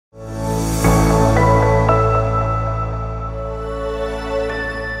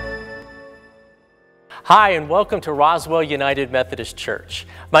Hi, and welcome to Roswell United Methodist Church.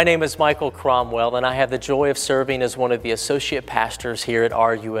 My name is Michael Cromwell, and I have the joy of serving as one of the associate pastors here at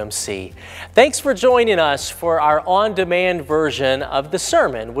RUMC. Thanks for joining us for our on-demand version of the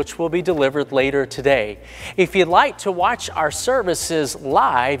sermon, which will be delivered later today. If you'd like to watch our services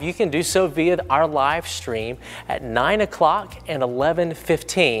live, you can do so via our live stream at 9 o'clock and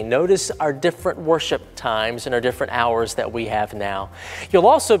 11:15. Notice our different worship times and our different hours that we have now. You'll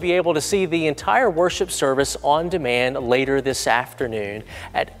also be able to see the entire worship service on demand later this afternoon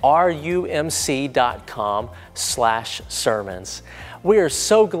at rumc.com/sermons. We are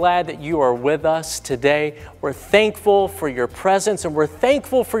so glad that you are with us today. We're thankful for your presence, and we're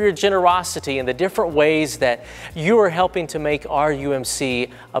thankful for your generosity and the different ways that you are helping to make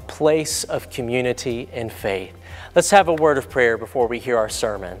RUMC a place of community and faith. Let's have a word of prayer before we hear our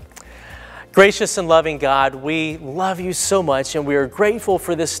sermon. Gracious and loving God, we love you so much, and we are grateful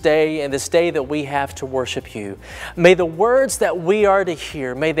for this day and this day that we have to worship you. May the words that we are to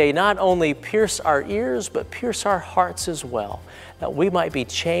hear, may they not only pierce our ears, but pierce our hearts as well, that we might be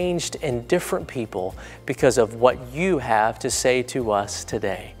changed and different people because of what you have to say to us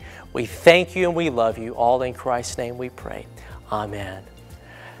today. We thank you and we love you. All in Christ's name we pray. Amen.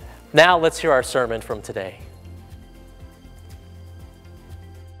 Now let's hear our sermon from today.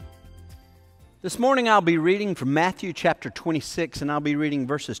 This morning I'll be reading from Matthew chapter 26, and I'll be reading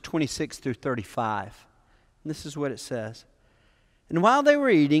verses 26 through 35. And this is what it says. And while they were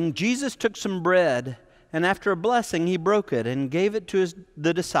eating, Jesus took some bread, and after a blessing he broke it and gave it to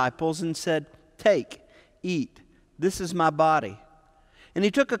the disciples and said, "Take, eat, this is my body." And he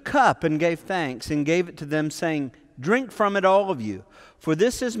took a cup and gave thanks and gave it to them, saying, "Drink from it, all of you, for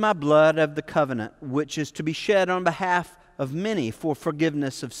this is my blood of the covenant, which is to be shed on behalf of many for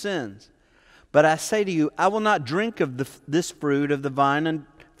forgiveness of sins. But I say to you, I will not drink of this fruit of the vine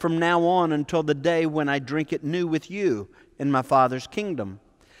from now on until the day when I drink it new with you in my Father's kingdom."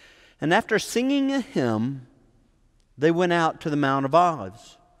 And after singing a hymn, they went out to the Mount of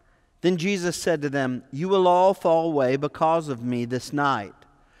Olives. Then Jesus said to them, "You will all fall away because of me this night.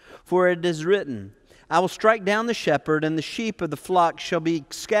 For it is written, I will strike down the shepherd, and the sheep of the flock shall be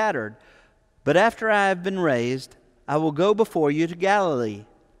scattered. But after I have been raised, I will go before you to Galilee."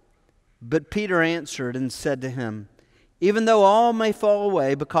 But Peter answered and said to him, "Even though all may fall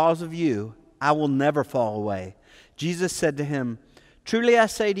away because of you, I will never fall away." Jesus said to him, "Truly I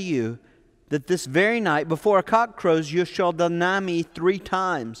say to you, that this very night before a cock crows, you shall deny me 3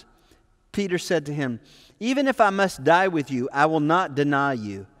 times. Peter said to him, "Even if I must die with you, I will not deny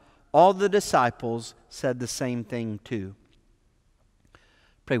you." All the disciples said the same thing too.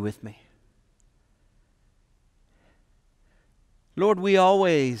 Pray with me. Lord, we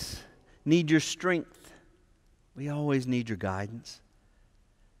always need your strength. We always need your guidance.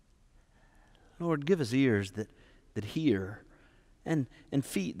 Lord, give us ears that hear and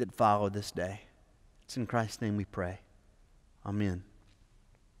feet that follow this day. It's in Christ's name we pray. Amen.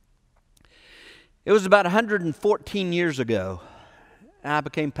 It was about 114 years ago I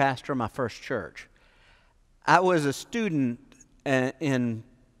became pastor of my first church. I was a student, and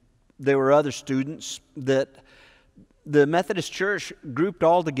there were other students that the Methodist Church grouped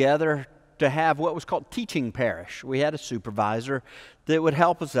all together to have what was called teaching parish. We had a supervisor that would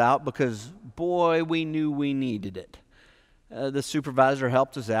help us out because, boy, we knew we needed it. The supervisor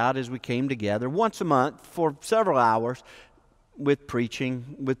helped us out as we came together once a month for several hours with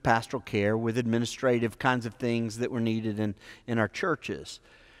preaching, with pastoral care, with administrative kinds of things that were needed in our churches.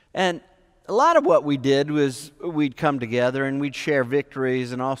 And a lot of what we did was we'd come together and we'd share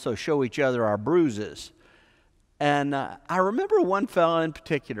victories and also show each other our bruises. And I remember one fellow in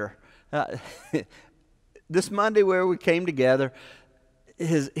particular. This Monday where we came together,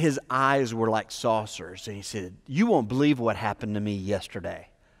 his eyes were like saucers. And he said, "You won't believe what happened to me yesterday."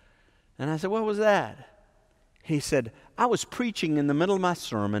 And I said, "What was that?" He said, "I was preaching in the middle of my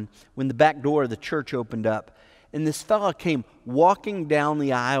sermon when the back door of the church opened up. And this fellow came walking down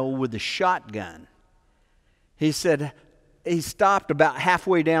the aisle with a shotgun." He said, he stopped about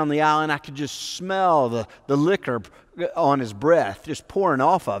halfway down the aisle, and I could just smell the liquor on his breath just pouring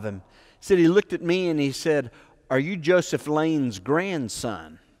off of him. He said he looked at me and he said, "Are you Joseph Lane's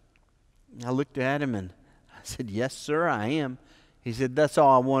grandson?" I looked at him and I said, "Yes, sir, I am." He said, "That's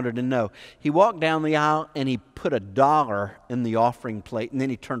all I wanted to know." He walked down the aisle and he put $1 in the offering plate, and then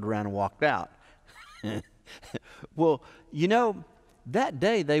he turned around and walked out. Well, you know, that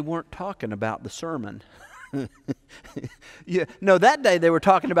day they weren't talking about the sermon. No, that day they were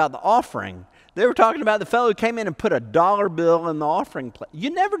talking about the offering. They were talking about the fellow who came in and put $1 bill in the offering plate. You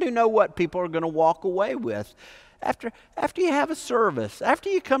never do know what people are going to walk away with. after you have a service, after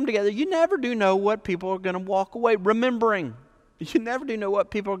you come together, you never do know what people are going to walk away remembering. You never do know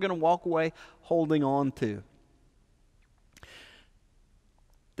what people are going to walk away holding on to.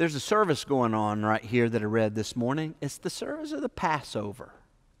 There's a service going on right here that I read this morning. It's the service of the Passover.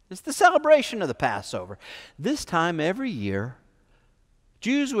 It's the celebration of the Passover. This time every year,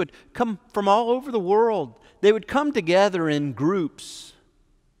 Jews would come from all over the world. They would come together in groups,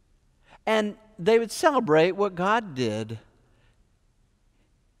 and they would celebrate what God did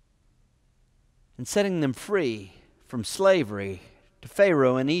in setting them free from slavery to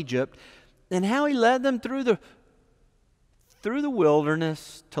Pharaoh in Egypt, and how he led them through the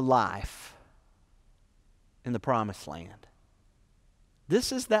wilderness to life in the Promised Land.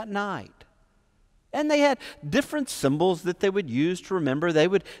 This is that night. And they had different symbols that they would use to remember. They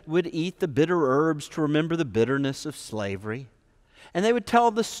would eat the bitter herbs to remember the bitterness of slavery. And they would tell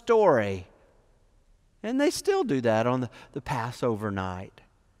the story. And they still do that on the Passover night.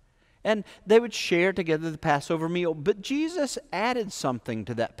 And they would share together the Passover meal. But Jesus added something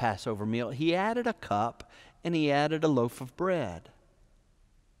to that Passover meal. He added a cup and he added a loaf of bread.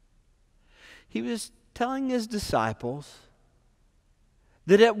 He was telling his disciples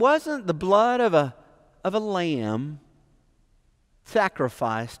that it wasn't the blood of a lamb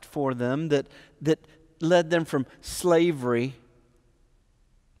sacrificed for them that led them from slavery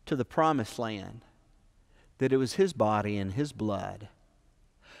to the Promised Land, that it was his body and his blood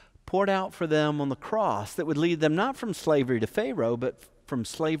poured out for them on the cross that would lead them not from slavery to Pharaoh, but from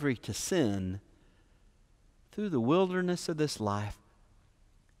slavery to sin, through the wilderness of this life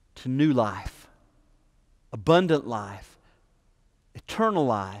to new life, abundant life, eternal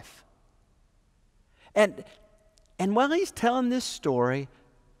life. And while he's telling this story,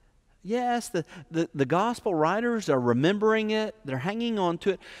 yes, the gospel writers are remembering it, they're hanging on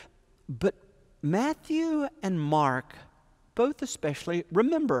to it, but Matthew and Mark, both especially,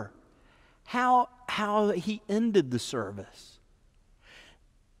 remember how he ended the service.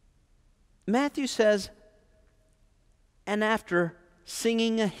 Matthew says, and after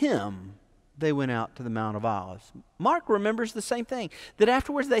singing a hymn, they went out to the Mount of Olives. Mark remembers the same thing, that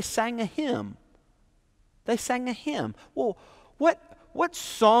afterwards they sang a hymn. They sang a hymn. Well, what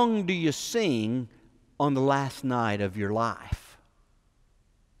song do you sing on the last night of your life?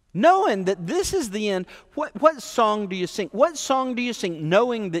 Knowing that this is the end, what song do you sing? What song do you sing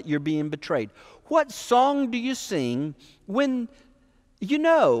knowing that you're being betrayed? What song do you sing when you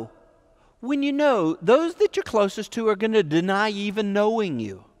know those that you're closest to are going to deny even knowing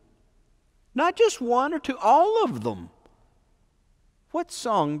you? Not just one or two, all of them. What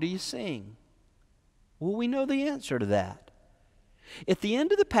song do you sing? Well, we know the answer to that. At the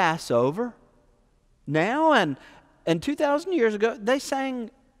end of the Passover, now and 2,000 years ago, they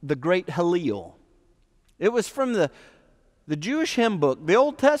sang the great Hallel. It was from the Jewish hymn book, the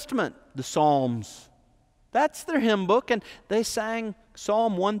Old Testament, the Psalms. That's their hymn book, and they sang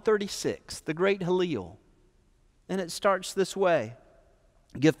Psalm 136, the great Hallel. And it starts this way: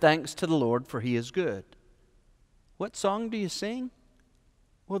 give thanks to the Lord, for he is good. What song do you sing?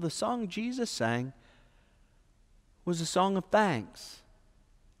 Well, the song Jesus sang was a song of thanks.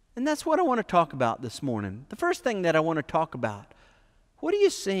 And that's what I want to talk about this morning. The first thing that I want to talk about, what do you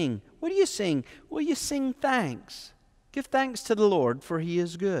sing? What do you sing? Well, you sing thanks. Give thanks to the Lord, for he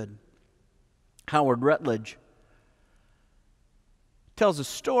is good. Howard Rutledge tells a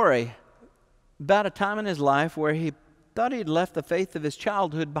story about a time in his life where he thought he had left the faith of his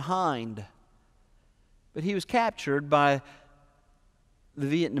childhood behind. But he was captured by the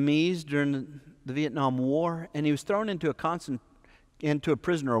Vietnamese during the Vietnam War, and he was thrown into a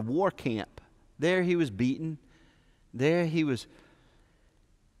prisoner of war camp. There he was beaten. There he was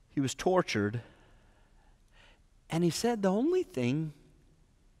tortured. And he said the only thing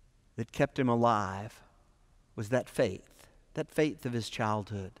that kept him alive was that faith of his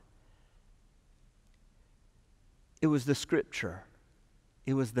childhood. It was the scripture.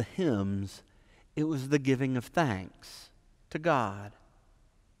 It was the hymns. It was the giving of thanks to God.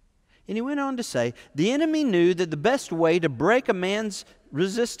 And he went on to say, the enemy knew that the best way to break a man's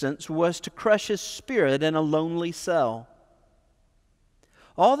resistance was to crush his spirit in a lonely cell.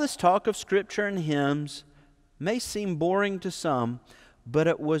 All this talk of scripture and hymns may seem boring to some, but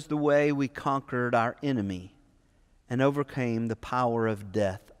it was the way we conquered our enemy and overcame the power of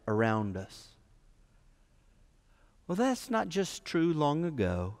death around us. Well, that's not just true long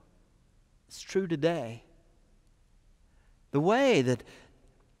ago. It's true today. The way that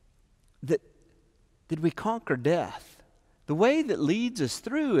we conquer death, the way that leads us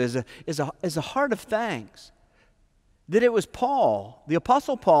through is a heart of thanks. That it was Paul, the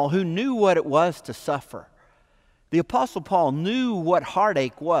Apostle Paul, who knew what it was to suffer. The Apostle Paul knew what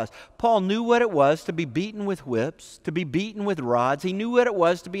heartache was. Paul knew what it was to be beaten with whips, to be beaten with rods. He knew what it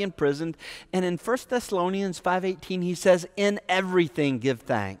was to be imprisoned. And in 1 Thessalonians 5:18, he says, "In everything give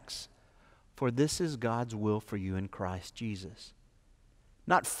thanks, for this is God's will for you in Christ Jesus."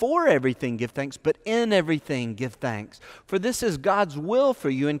 Not for everything give thanks, but in everything give thanks, for this is God's will for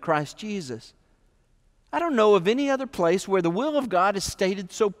you in Christ Jesus. I don't know of any other place where the will of God is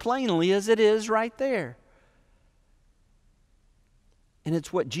stated so plainly as it is right there. And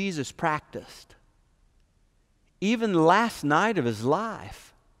it's what Jesus practiced. Even the last night of his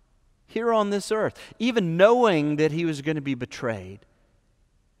life, here on this earth, even knowing that he was going to be betrayed,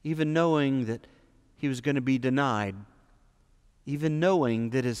 even knowing that he was going to be denied, even knowing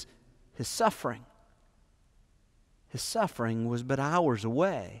that his suffering was but hours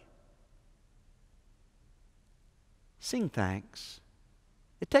away. Sing thanks.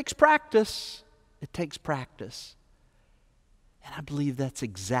 It takes practice. It takes practice. And I believe that's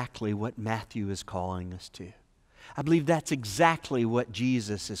exactly what Matthew is calling us to. I believe that's exactly what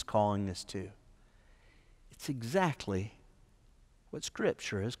Jesus is calling us to. It's exactly what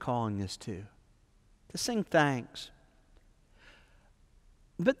Scripture is calling us to sing thanks.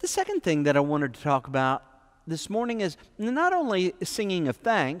 But the second thing that I wanted to talk about this morning is not only singing of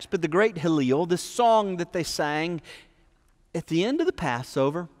thanks, but the great Hallel, this song that they sang at the end of the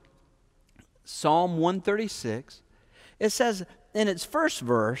Passover, Psalm 136. It says in its first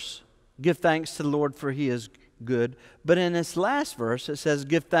verse, "Give thanks to the Lord, for he is good." But in its last verse, it says,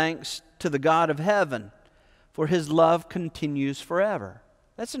 "Give thanks to the God of heaven, for his love continues forever."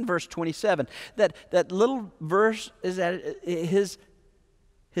 That's in verse 27. That little verse is that his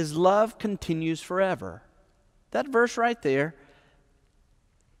love continues forever. That verse right there,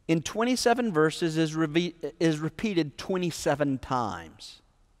 in 27 verses, is repeated 27 times.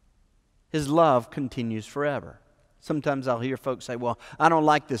 His love continues forever. Sometimes I'll hear folks say, "Well, I don't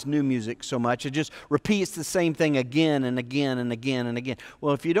like this new music so much. It just repeats the same thing again and again and again and again."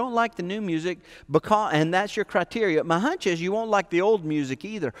 Well, if you don't like the new music, and that's your criteria, my hunch is you won't like the old music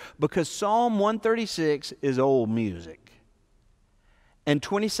either, because Psalm 136 is old music. And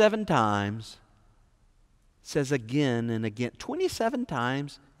 27 times says again and again, 27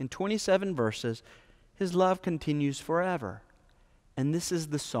 times in 27 verses, his love continues forever. And this is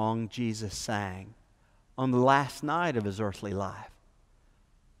the song Jesus sang on the last night of his earthly life.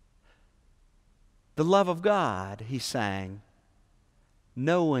 The love of God, he sang,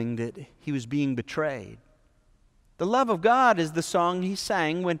 knowing that he was being betrayed. The love of God is the song he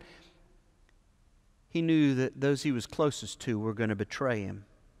sang when he knew that those he was closest to were going to betray him.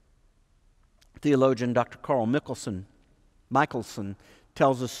 Theologian Dr. Carl Michelson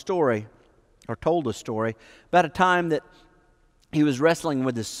told a story about a time that he was wrestling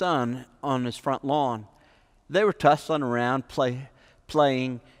with his son on his front lawn. They were tussling around,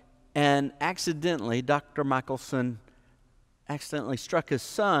 playing, and Dr. Michelson accidentally struck his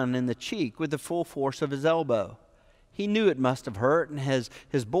son in the cheek with the full force of his elbow. He knew it must have hurt, and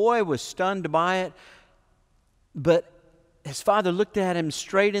his boy was stunned by it, but his father looked at him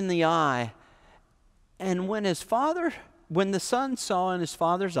straight in the eye, and when the son saw in his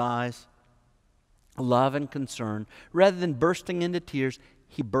father's eyes love and concern, rather than bursting into tears,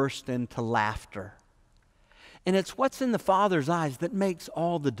 he burst into laughter. And it's what's in the Father's eyes that makes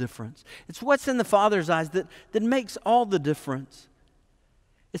all the difference. It's what's in the Father's eyes that makes all the difference.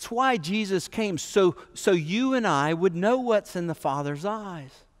 It's why Jesus came, so you and I would know what's in the Father's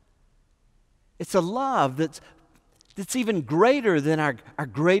eyes. It's a love that's even greater than our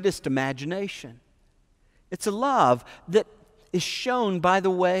greatest imagination. It's a love that is shown by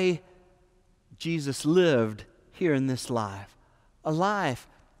the way Jesus lived here in this life. A life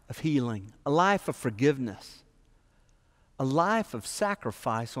of healing, a life of forgiveness, a life of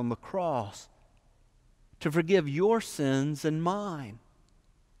sacrifice on the cross to forgive your sins and mine.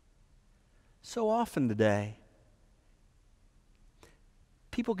 So often today,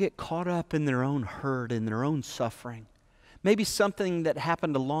 people get caught up in their own hurt, in their own suffering. Maybe something that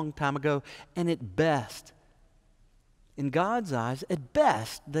happened a long time ago, and at best, in God's eyes, at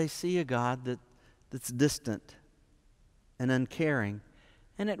best, they see a God that's distant and uncaring,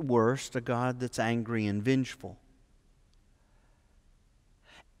 and at worst, a God that's angry and vengeful.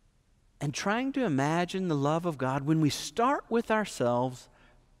 And trying to imagine the love of God, when we start with ourselves,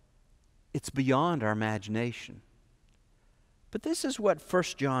 it's beyond our imagination. But this is what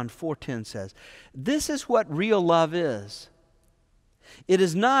 1 John 4:10 says. This is what real love is. It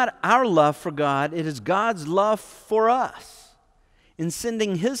is not our love for God, it is God's love for us in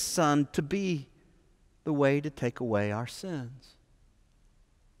sending His Son to be the way to take away our sins.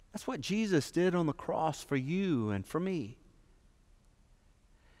 That's what Jesus did on the cross for you and for me.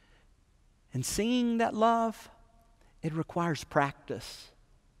 And singing that love, it requires practice.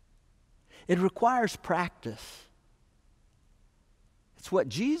 It requires practice. It's what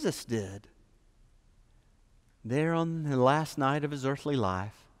Jesus did there on the last night of his earthly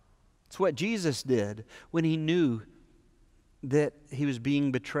life. It's what Jesus did when he knew that he was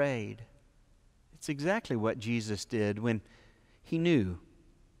being betrayed. It's exactly what Jesus did when he knew.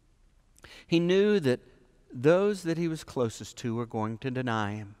 He knew that those that he was closest to were going to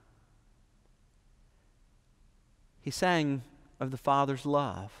deny him. He sang of the Father's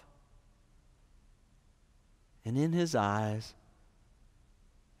love. And in his eyes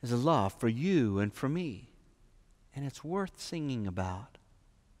is a love for you and for me. And it's worth singing about.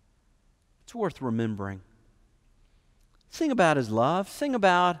 It's worth remembering. Sing about his love. Sing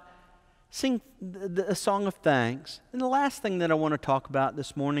a song of thanks. And the last thing that I want to talk about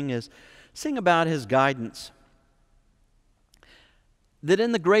this morning is sing about his guidance. That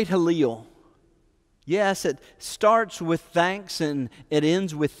in the great Hallel, yes, it starts with thanks and it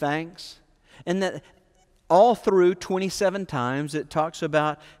ends with thanks. And that all through 27 times it talks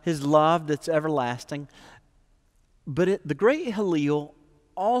about his love that's everlasting. But the great Hallel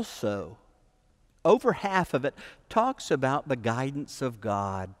also, over half of it, talks about the guidance of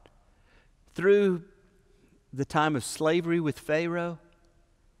God. Through the time of slavery with Pharaoh,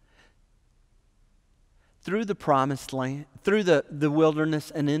 through the promised land, through the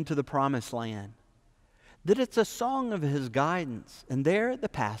wilderness and into the promised land. That it's a song of his guidance. And there at the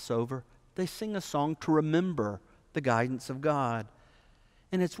Passover, they sing a song to remember the guidance of God.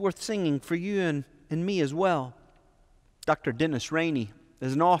 And it's worth singing for you and me as well. Dr. Dennis Rainey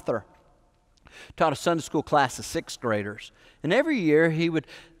is an author. Taught a Sunday school class of 6th graders. And every year he would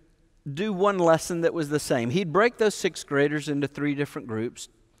do one lesson that was the same. He'd break those 6th graders into 3 different groups.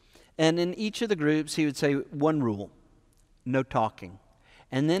 And in each of the groups, he would say one rule: no talking.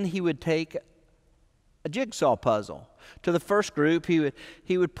 And then he would take a jigsaw puzzle. To the first group,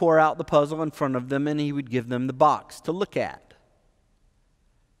 he would pour out the puzzle in front of them and he would give them the box to look at.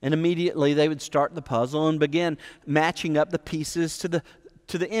 And immediately they would start the puzzle and begin matching up the pieces to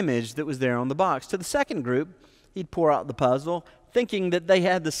the image that was there on the box. To the second group, he'd pour out the puzzle, thinking that they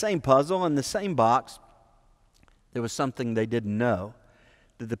had the same puzzle and the same box. There was something they didn't know,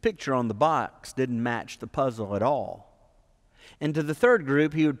 that the picture on the box didn't match the puzzle at all. And to the third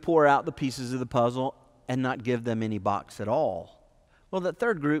group, he would pour out the pieces of the puzzle and not give them any box at all. Well, that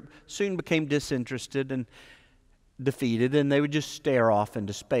third group soon became disinterested and defeated, and they would just stare off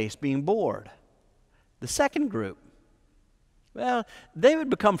into space, being bored. The second group, well, they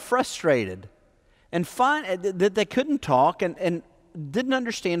would become frustrated and find that they couldn't talk and didn't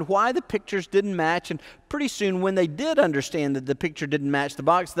understand why the pictures didn't match. And pretty soon, when they did understand that the picture didn't match the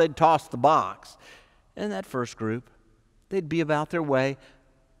box, they'd toss the box. And that first group, they'd be about their way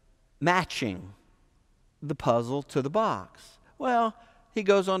matching the puzzle to the box. Well, he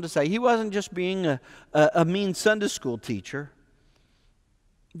goes on to say he wasn't just being a mean Sunday school teacher.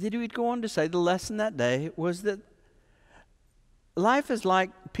 He'd go on to say the lesson that day was that life is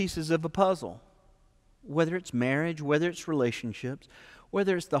like pieces of a puzzle. Whether it's marriage, whether it's relationships,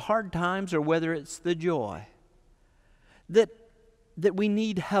 whether it's the hard times or whether it's the joy. That we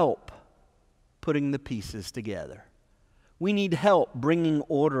need help putting the pieces together. We need help bringing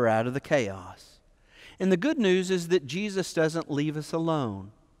order out of the chaos. And the good news is that Jesus doesn't leave us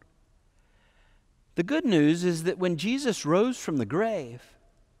alone. The good news is that when Jesus rose from the grave,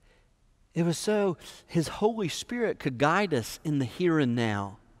 it was so His Holy Spirit could guide us in the here and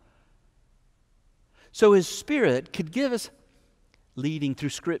now. So His Spirit could give us leading through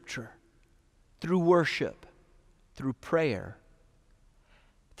Scripture, through worship, through prayer,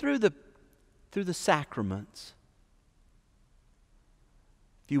 through the sacraments.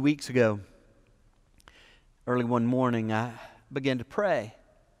 A few weeks ago, early one morning, I began to pray.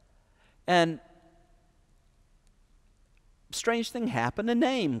 And a strange thing happened. A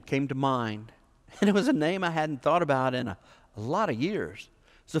name came to mind. And it was a name I hadn't thought about in a lot of years.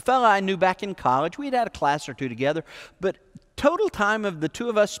 It was a fellow I knew back in college. We'd had a class or two together. But total time of the two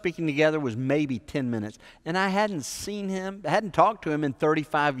of us speaking together was maybe 10 minutes. And I hadn't seen him, I hadn't talked to him in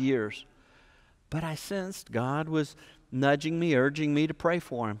 35 years. But I sensed God was nudging me, urging me to pray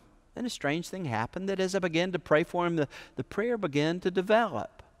for him. And a strange thing happened that as I began to pray for him, the prayer began to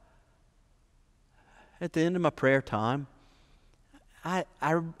develop. At the end of my prayer time, I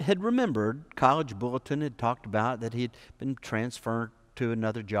had remembered, College Bulletin had talked about that he'd been transferred to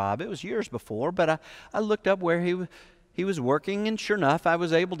another job. It was years before, but I looked up where he was working, and sure enough, I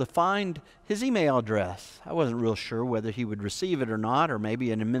was able to find his email address. I wasn't real sure whether he would receive it or not, or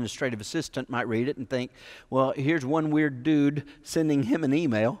maybe an administrative assistant might read it and think, well, here's one weird dude sending him an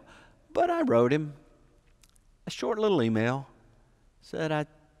email. But I wrote him a short little email. Said, I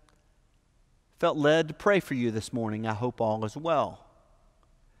felt led to pray for you this morning. I hope all is well.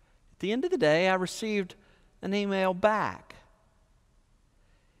 At the end of the day, I received an email back.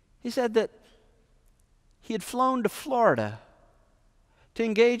 He said that he had flown to Florida to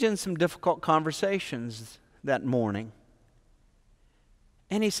engage in some difficult conversations that morning.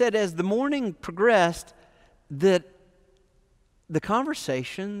 And he said as the morning progressed that the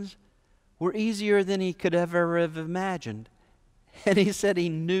conversations were easier than he could ever have imagined. And he said he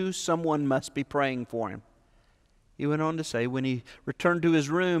knew someone must be praying for him. He went on to say when he returned to his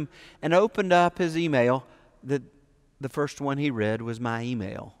room and opened up his email, that the first one he read was my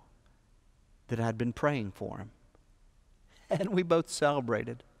email, that I'd been praying for him. And we both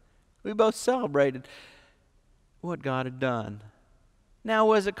celebrated. We both celebrated what God had done. Now,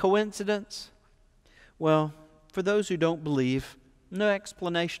 was it coincidence? Well, for those who don't believe, no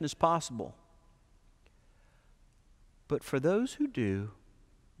explanation is possible. But for those who do,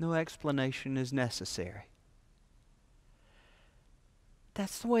 no explanation is necessary.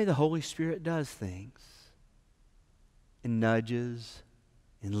 That's the way the Holy Spirit does things. In nudges,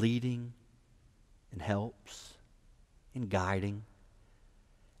 in leading, in helps, in guiding.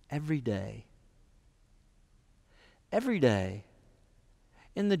 Every day. Every day.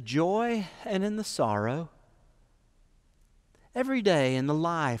 In the joy and in the sorrow. Every day in the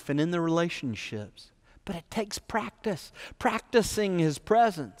life and in the relationships. But it takes practice, practicing His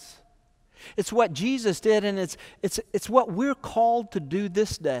presence. It's what Jesus did, and it's what we're called to do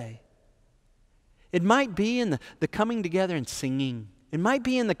this day. It might be in the coming together and singing. It might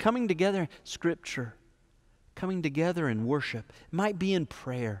be in the coming together in Scripture, coming together in worship. It might be in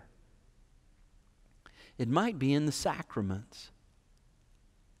prayer. It might be in the sacraments.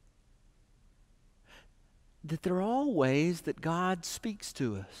 That they're all ways that God speaks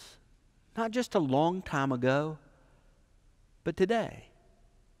to us. Not just a long time ago, but today.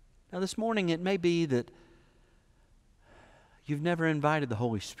 Now this morning it may be that you've never invited the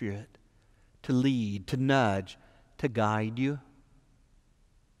Holy Spirit to lead, to nudge, to guide you.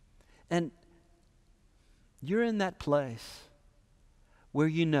 And you're in that place where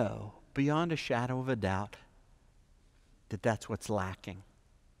you know, beyond a shadow of a doubt, that that's what's lacking.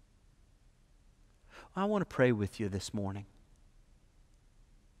 I want to pray with you this morning.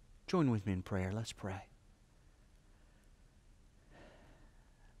 Join with me in prayer. Let's pray.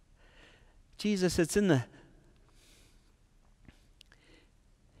 Jesus, it's in the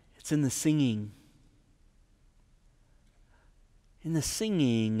singing. In the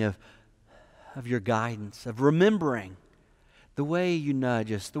singing of your guidance, of remembering the way you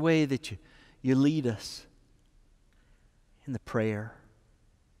nudge us, the way that you lead us in the prayer,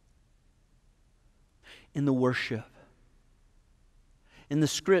 in the worship, in the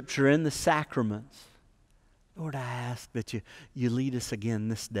Scripture, in the sacraments. Lord, I ask that you lead us again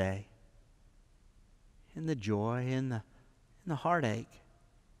this day in the joy, in the heartache.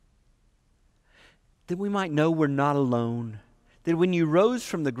 That we might know we're not alone. That when you rose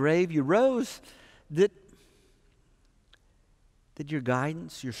from the grave, you rose, that your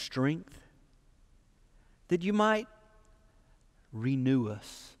guidance, your strength, that you might renew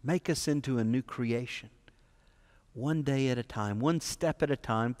us, make us into a new creation. One day at a time, one step at a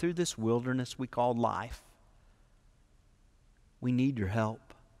time through this wilderness we call life. We need your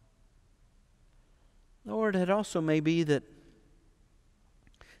help. Lord, it also may be that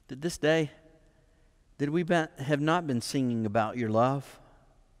this day that we have not been singing about your love.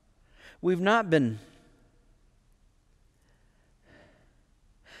 We've not been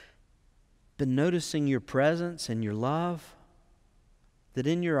noticing your presence and your love. That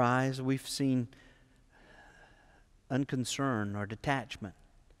in your eyes we've seen unconcern or detachment,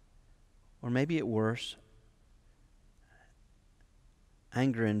 or maybe at worst,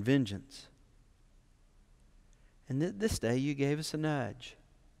 anger and vengeance. And this day you gave us a nudge.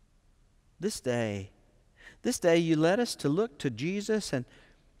 This day you led us to look to Jesus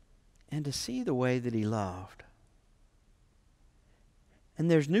and to see the way that He loved. And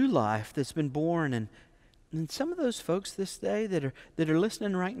there's new life that's been born, and some of those folks this day that are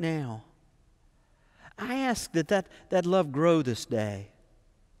listening right now, I ask that love grow this day.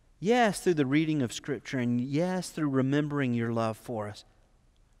 Yes, through the reading of Scripture, and yes, through remembering your love for us.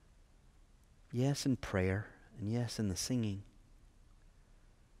 Yes, in prayer, and yes, in the singing.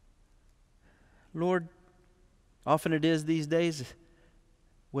 Lord, often it is these days,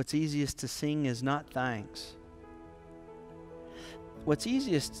 what's easiest to sing is not thanks. what's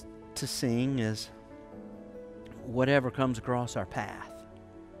easiest to sing is whatever comes across our path.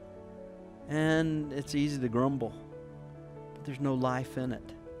 And it's easy to grumble, but there's no life in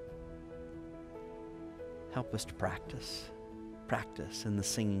it. Help us to practice in the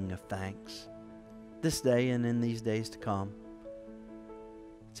singing of thanks this day and in these days to come.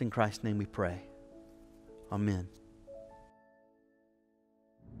 It's in Christ's name we pray. Amen.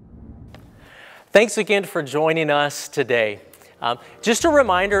 Thanks again for joining us today. Just a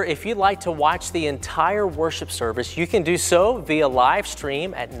reminder, if you'd like to watch the entire worship service, you can do so via live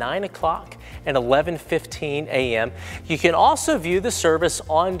stream at 9 o'clock and 11:15 a.m. You can also view the service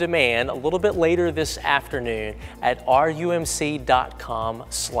on demand a little bit later this afternoon at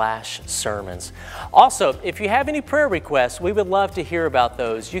rumc.com/sermons. Also, if you have any prayer requests, we would love to hear about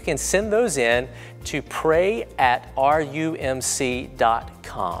those. You can send those in to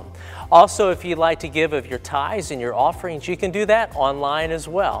pray@rumc.com. Also, if you'd like to give of your tithes and your offerings, you can do that online as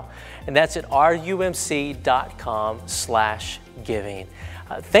well. And that's at rumc.com/giving.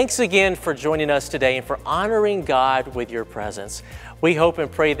 Thanks again for joining us today and for honoring God with your presence. We hope and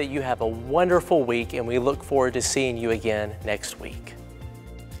pray that you have a wonderful week, and we look forward to seeing you again next week.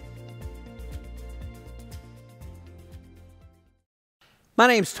 My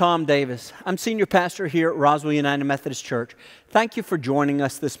name's Tom Davis. I'm senior pastor here at Roswell United Methodist Church. Thank you for joining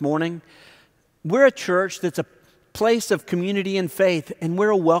us this morning. We're a church that's a place of community and faith, and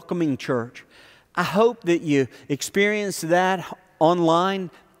we're a welcoming church. I hope that you experience that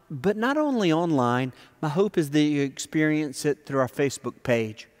online, but not only online. My hope is that you experience it through our Facebook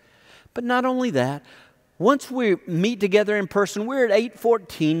page. But not only that, once we meet together in person, we're at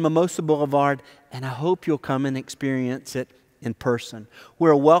 814 Mimosa Boulevard, and I hope you'll come and experience it in person. We're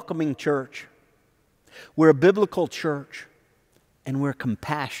a welcoming church. We're a biblical church, and we're a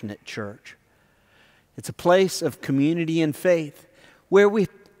compassionate church. It's a place of community and faith where we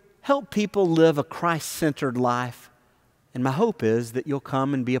help people live a Christ-centered life. And my hope is that you'll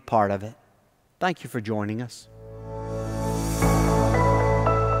come and be a part of it. Thank you for joining us.